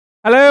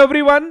Hello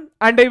everyone,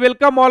 and I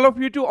welcome all of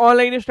you to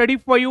Online Study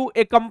for You,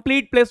 a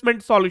complete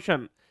placement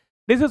solution.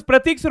 This is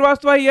Pratik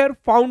Srivastava here,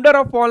 founder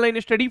of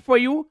Online Study for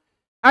You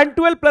and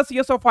 12 plus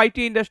years of IT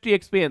industry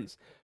experience.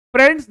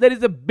 Friends, there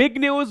is a big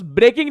news,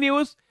 breaking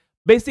news,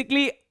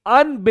 basically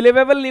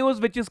unbelievable news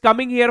which is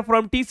coming here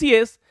from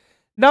TCS.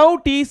 Now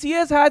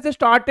TCS has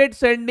started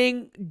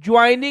sending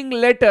joining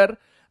letter,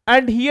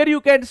 and here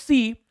you can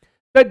see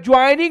the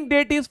joining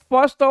date is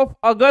 1st of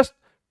August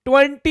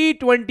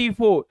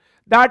 2024.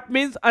 That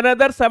means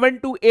another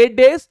 7 to 8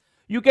 days.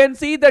 You can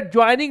see the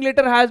joining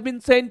letter has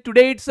been sent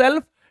today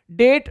itself,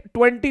 date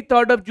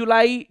 23rd of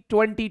July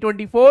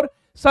 2024.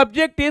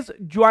 Subject is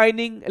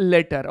joining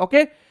letter.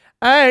 Okay,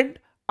 and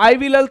I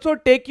will also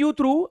take you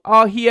through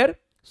here.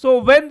 So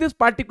when this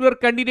particular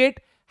candidate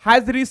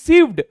has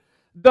received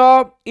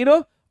the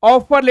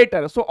offer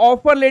letter, so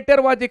offer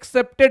letter was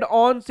accepted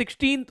on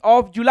 16th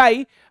of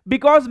July,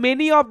 because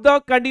many of the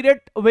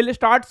candidate will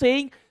start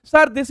saying,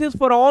 sir, this is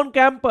for on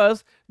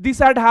campus, this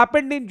had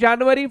happened in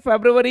January,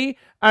 February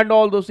and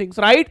all those things,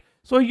 right?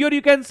 So here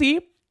you can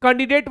see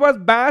candidate was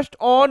bashed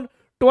on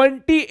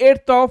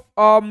 28th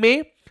of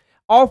May.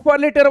 Offer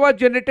letter was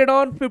generated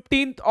on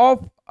 15th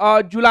of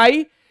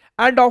July,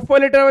 and offer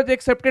letter was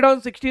accepted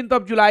on 16th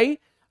of July.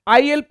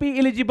 ILP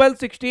eligible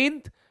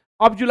 16th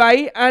of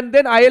July, and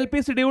then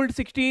ILP scheduled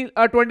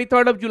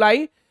 23rd of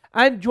July,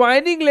 and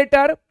joining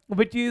letter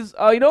which is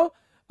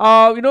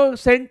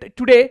sent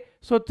today,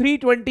 so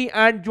 320,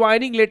 and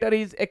joining letter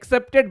is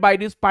accepted by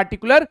this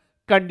particular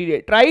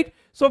candidate, right?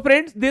 So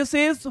friends, this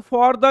is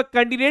for the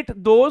candidate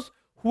those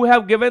who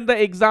have given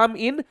the exam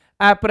in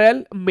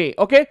April, May.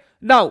 Okay,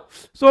 now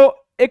so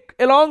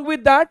along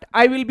with that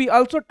I will be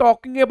also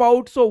talking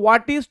about, so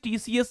what is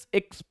TCS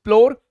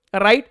Explore,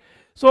 right?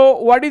 So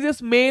what is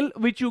this mail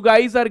which you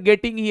guys are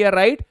getting here,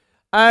 right?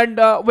 And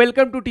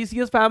welcome to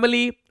TCS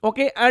family.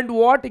 Okay, and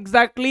what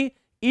exactly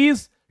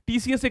is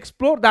TCS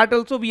Explore, that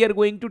also we are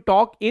going to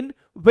talk in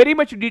very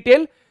much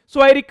detail.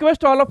 So I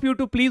request all of you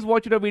to please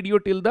watch the video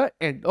till the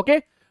end.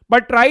 Okay,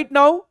 but right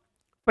now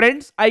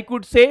friends, I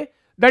could say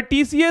that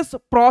TCS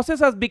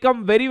process has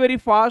become very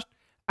fast,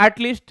 at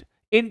least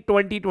in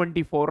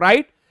 2024,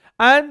 right?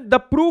 And the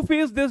proof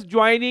is this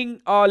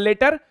joining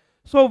letter.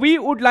 So we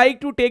would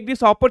like to take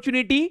this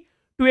opportunity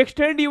to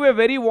extend you a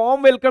very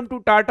warm welcome to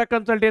Tata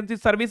Consultancy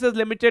Services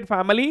Limited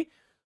family.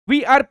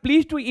 We are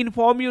pleased to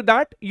inform you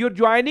that your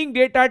joining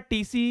date at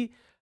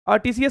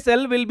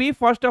TCSL will be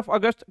 1st of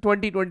August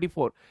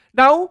 2024.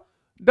 Now,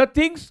 the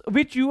things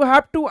which you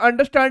have to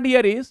understand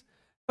here is,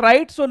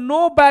 right, so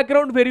no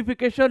background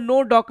verification,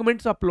 no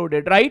documents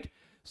uploaded, right?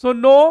 So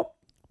no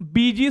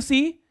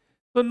BGC,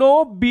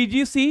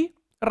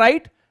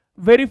 right,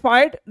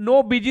 verified,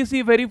 no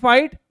BGC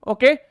verified,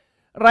 okay,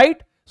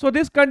 right? So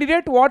this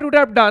candidate, what would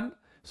have done?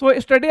 So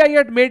yesterday I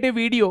had made a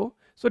video.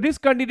 So this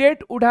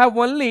candidate would have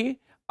only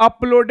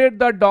uploaded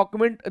the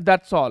document,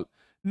 that's all.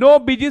 No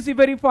BGC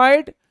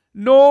verified,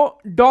 no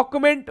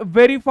document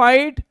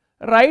verified,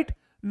 right?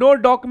 No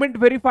document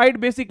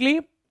verified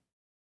basically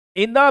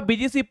in the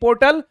BGC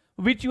portal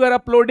which you are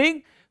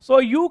uploading. So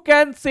you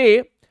can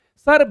say,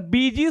 sir,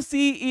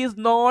 BGC is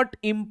not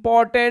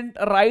important,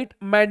 right?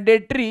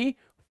 Mandatory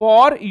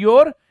for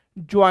your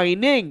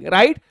joining,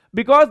 right?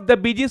 Because the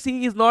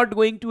BGC is not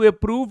going to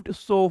approved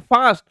so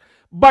fast,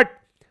 but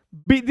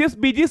this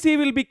BGC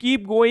will be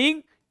keep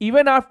going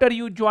even after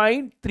you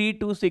join 3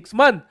 to 6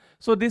 months.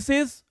 So this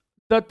is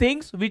the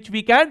things which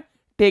we can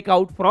take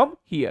out from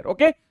here.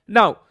 Okay,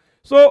 now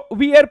so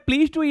we are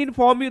pleased to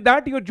inform you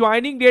that your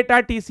joining date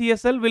at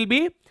TCSL will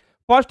be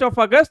 1st of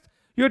August.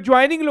 Your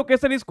joining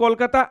location is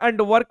Kolkata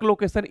and work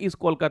location is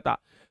Kolkata.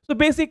 So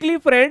basically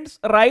friends,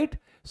 right,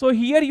 so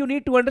here you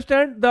need to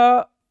understand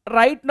the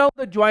right now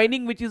the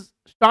joining which is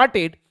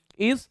started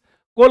is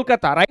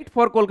Kolkata, right,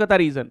 for Kolkata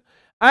region.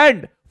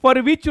 And for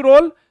which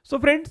role? So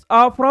friends,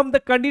 from the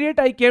candidate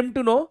I came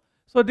to know,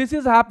 so this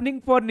is happening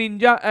for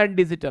Ninja and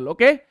Digital.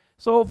 Okay,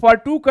 so for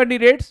two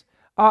candidates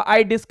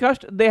I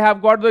discussed, they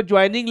have got the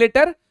joining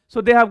letter,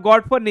 so they have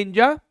got for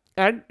Ninja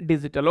and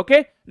Digital.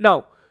 Okay,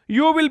 now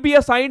you will be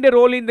assigned a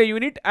role in the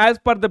unit as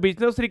per the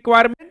business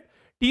requirement.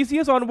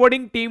 TCS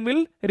onboarding team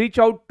will reach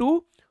out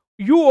to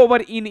you over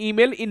in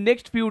email in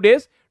next few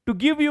days to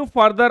give you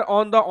further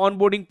on the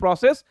onboarding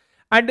process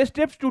and the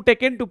steps to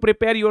taken to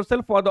prepare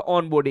yourself for the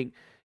onboarding.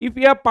 If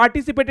you have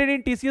participated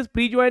in TCS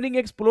pre-joining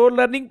Explore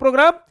learning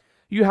program,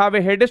 you have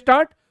a head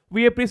start.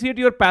 We appreciate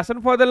your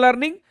passion for the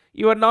learning.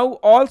 You are now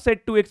all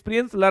set to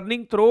experience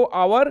learning through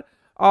our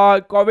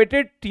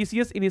coveted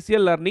TCS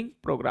initial learning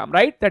program,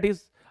 right? That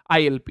is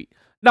ILP.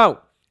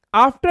 Now,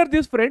 after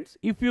this friends,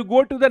 if you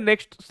go to the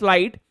next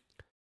slide,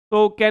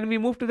 so can we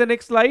move to the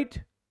next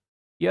slide?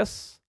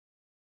 Yes.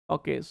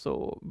 Okay,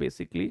 so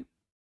basically,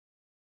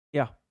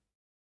 yeah.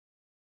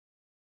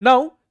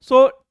 Now,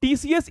 so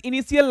TCS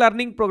initial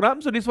learning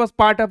program. So this was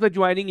part of the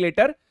joining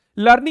letter.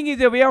 Learning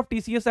is a way of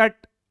TCS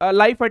at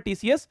life at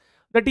TCS.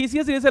 The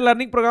TCS initial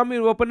learning program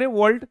will open a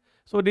world.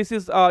 So this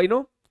is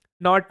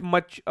not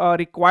much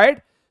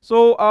required.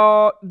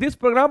 So this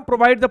program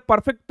provides the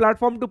perfect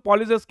platform to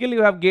polish the skill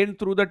you have gained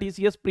through the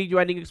TCS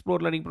pre-joining Explore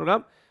Learning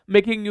program,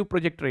 making you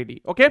project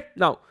ready. Okay,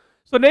 now,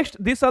 so next,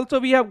 this also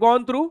we have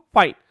gone through,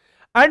 fine.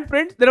 And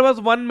friends, there was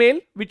one mail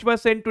which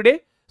was sent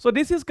today. So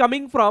this is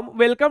coming from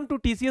welcome to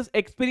TCS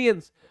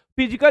experience,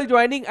 physical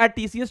joining at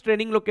TCS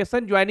training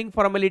location, joining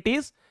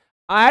formalities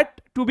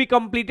at to be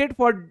completed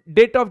for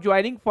date of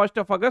joining 1st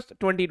of August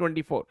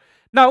 2024.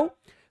 Now,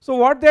 so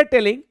what they are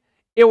telling,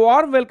 a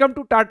warm welcome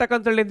to Tata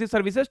Consultancy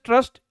Services.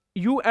 Trust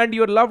you and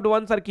your loved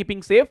ones are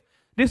keeping safe.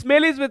 This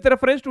mail is with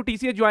reference to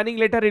TCS joining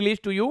letter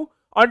released to you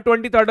on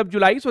 23rd of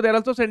July. So they're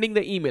also sending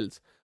the emails.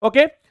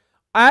 Okay.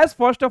 As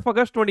 1st of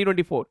August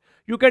 2024.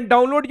 You can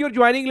download your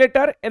joining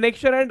letter,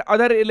 annexure and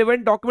other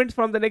relevant documents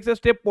from the Next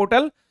Step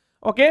portal.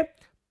 Okay.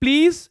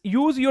 Please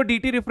use your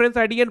DT reference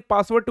ID and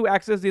password to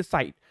access this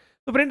site.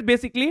 So friends,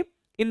 basically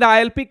in the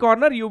ILP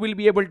corner, you will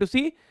be able to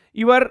see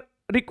you are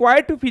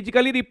required to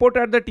physically report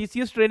at the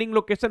TCS training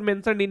location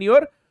mentioned in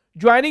your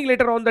joining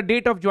letter on the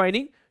date of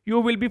joining. You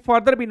will be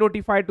further be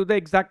notified to the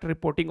exact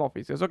reporting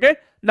offices. Okay.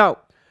 Now,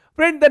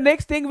 friend, the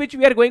next thing which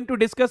we are going to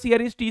discuss here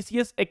is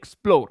TCS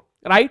Explore,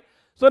 right?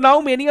 So now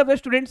many of the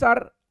students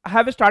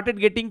have started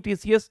getting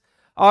TCS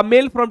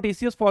mail from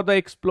TCS for the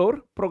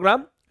Explore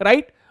program,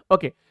 right?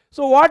 Okay.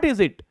 So what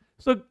is it?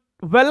 So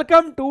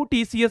welcome to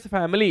TCS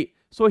family.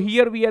 So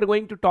here we are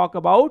going to talk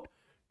about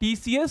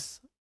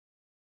TCS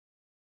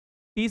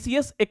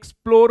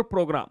Explore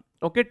program.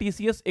 Okay,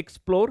 TCS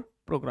Explore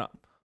program.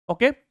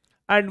 Okay,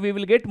 and we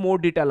will get more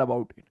detail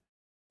about it.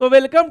 So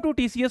welcome to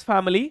TCS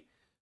family.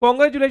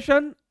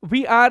 Congratulations,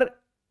 we are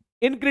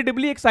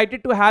incredibly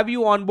excited to have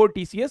you on board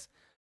TCS.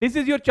 This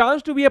is your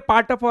chance to be a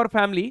part of our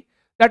family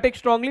that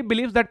strongly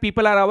believes that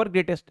people are our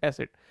greatest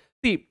asset.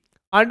 See,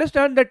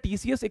 understand the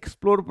TCS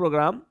Explore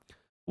program,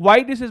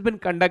 why this has been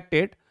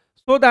conducted,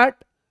 so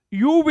that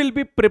you will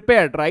be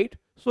prepared, right?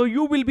 So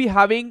you will be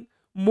having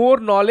more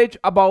knowledge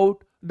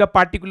about the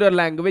particular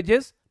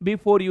languages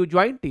before you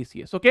join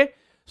TCS. Okay,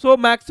 so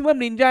maximum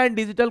ninja and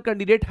digital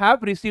candidate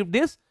have received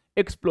this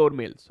Explore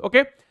mails.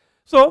 Okay,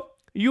 so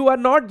you are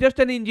not just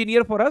an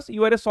engineer for us,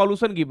 you are a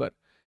solution giver.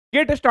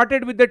 Get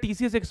started with the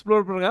TCS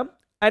Explore program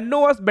and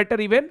know us better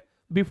even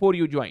before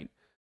you join,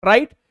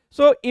 right?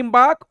 So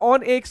embark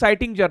on an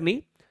exciting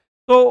journey.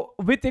 So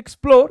with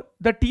Explore,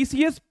 the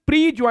TCS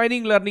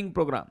pre-joining learning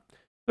program.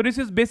 So this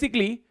is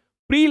basically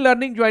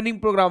pre-learning joining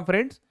program,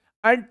 friends,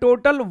 and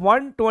total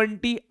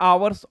 120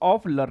 hours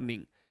of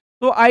learning.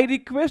 So I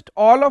request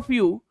all of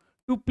you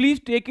to please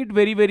take it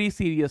very, very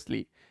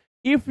seriously.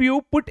 If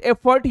you put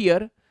effort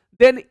here,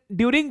 then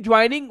during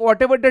joining,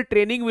 whatever the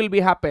training will be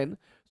happen,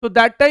 so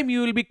that time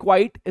you will be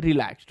quite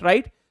relaxed,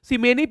 right? See,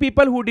 many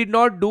people who did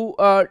not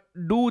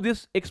do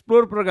this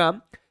Explore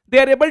program, they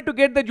are able to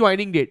get the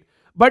joining date,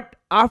 but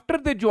after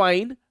they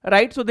join,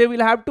 right, so they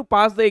will have to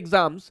pass the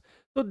exams,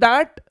 so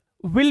that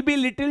will be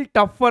little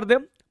tough for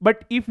them.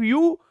 But if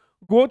you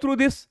go through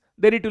this,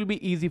 then it will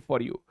be easy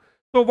for you.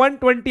 So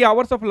 120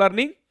 hours of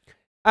learning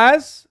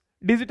as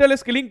digital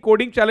skilling,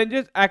 coding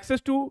challenges, access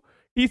to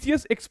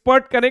TCS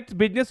Expert Connects,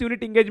 business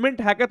unit engagement,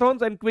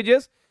 hackathons and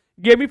quizzes,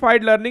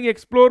 gamified learning,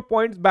 Explore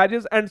points,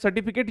 badges and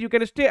certificate. You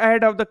can stay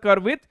ahead of the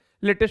curve with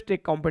latest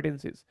tech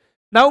competencies.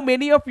 Now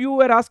many of you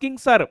were asking,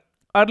 sir,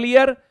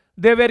 earlier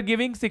they were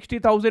giving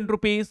 60,000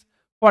 rupees,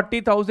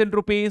 40,000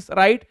 rupees,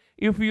 right?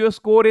 If you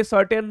score a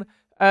certain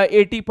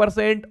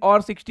 80% or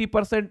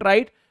 60%,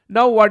 right?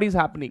 Now what is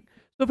happening?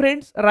 So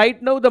friends,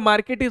 right now the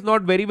market is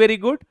not very, very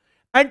good.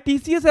 And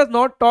TCS has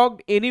not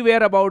talked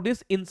anywhere about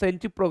this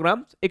incentive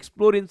programs,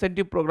 Explore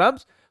incentive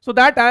programs. So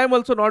that I am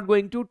also not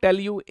going to tell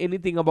you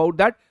anything about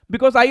that,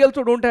 because I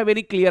also don't have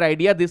any clear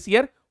idea this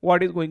year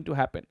what is going to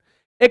happen.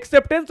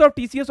 Acceptance of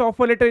TCS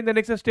offer letter in the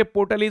Next Step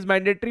portal is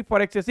mandatory for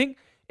accessing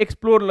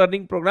Explore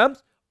learning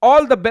programs.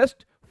 All the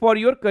best for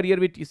your career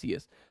with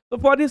TCS. So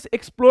for this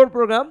Explore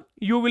program,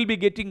 you will be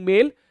getting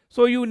mail.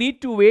 So you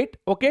need to wait.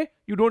 Okay,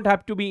 you don't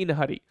have to be in a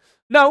hurry.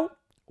 Now,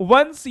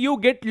 once you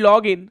get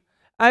login,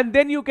 and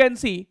then you can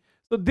see,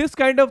 so this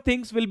kind of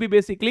things will be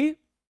basically,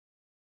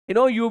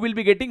 you will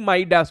be getting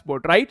my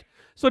dashboard, right?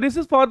 So this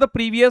is for the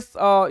previous,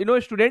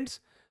 students.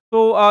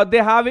 So they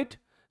have it.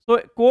 So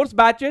course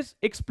batches,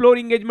 Explore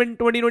engagement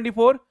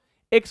 2024,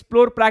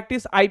 Explore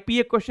practice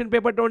IPA question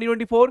paper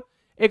 2024,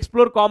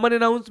 Explore common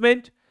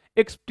announcement,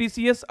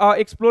 TCS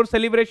Explore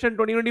celebration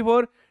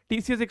 2024,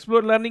 TCS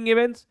Explore learning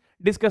events,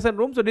 discussion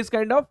room. So this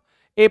kind of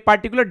a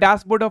particular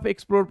dashboard of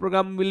Explore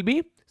program will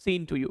be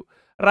seen to you,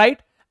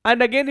 right?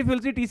 And again, if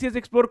you'll see TCS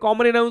Explore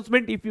common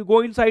announcement, if you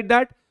go inside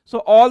that, so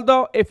all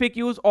the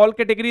FAQs, all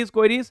categories,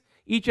 queries,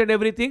 each and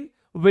everything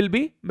will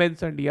be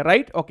mentioned here,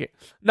 right? Okay.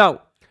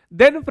 Now,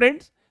 then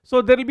friends,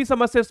 so there will be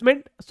some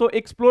assessment. So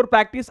Explore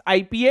practice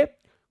IPA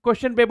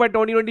question paper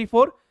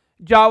 2024,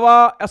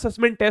 Java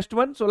assessment test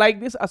 1. So like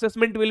this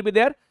assessment will be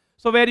there.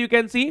 So where you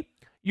can see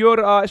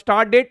your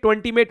start date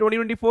 20 May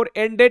 2024,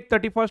 end date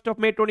 31st of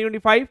May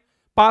 2025,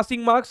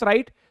 passing marks,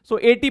 right? So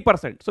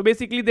 80%. So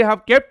basically they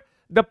have kept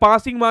the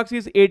passing marks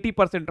is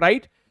 80%,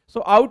 right?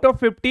 So out of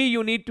 50,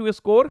 you need to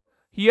score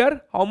here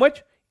how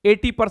much?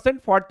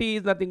 80%, 40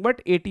 is nothing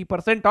but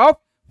 80% of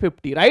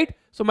 50, right?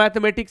 So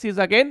mathematics is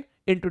again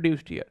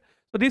introduced here.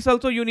 So this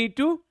also you need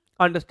to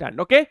understand,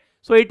 okay?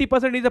 So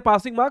 80% is the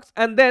passing marks,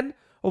 and then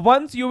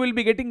once you will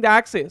be getting the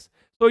access,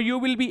 so you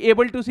will be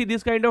able to see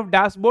this kind of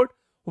dashboard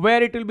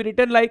where it will be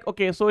written like,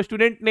 okay, so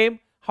student name,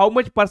 how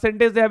much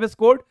percentage they have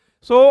scored.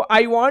 So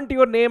I want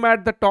your name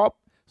at the top.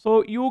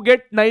 So you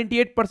get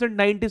 98%,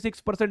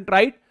 96%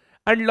 right.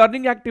 And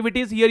learning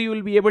activities, here you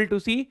will be able to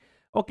see,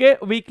 okay,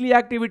 weekly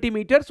activity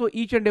meter. So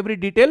each and every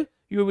detail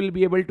you will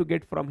be able to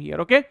get from here,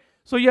 okay?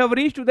 So you have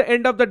reached to the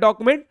end of the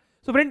document.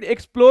 So friend,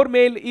 explore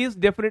mail is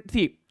different.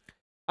 See,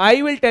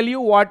 I will tell you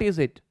what is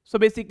it. So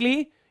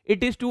basically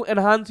it is to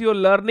enhance your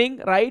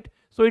learning, right?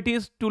 So it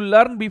is to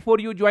learn before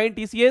you join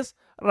TCS,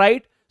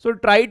 right? So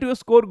try to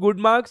score good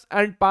marks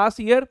and pass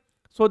here,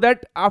 so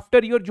that after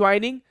your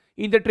joining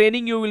in the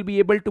training you will be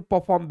able to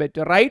perform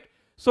better, right?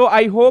 So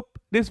I hope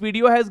this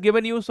video has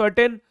given you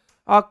certain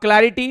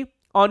clarity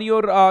on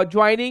your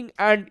joining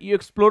and you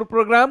explore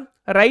program,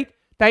 right?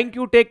 Thank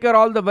you. Take care.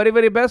 All the very,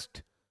 very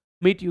best.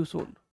 Meet you soon.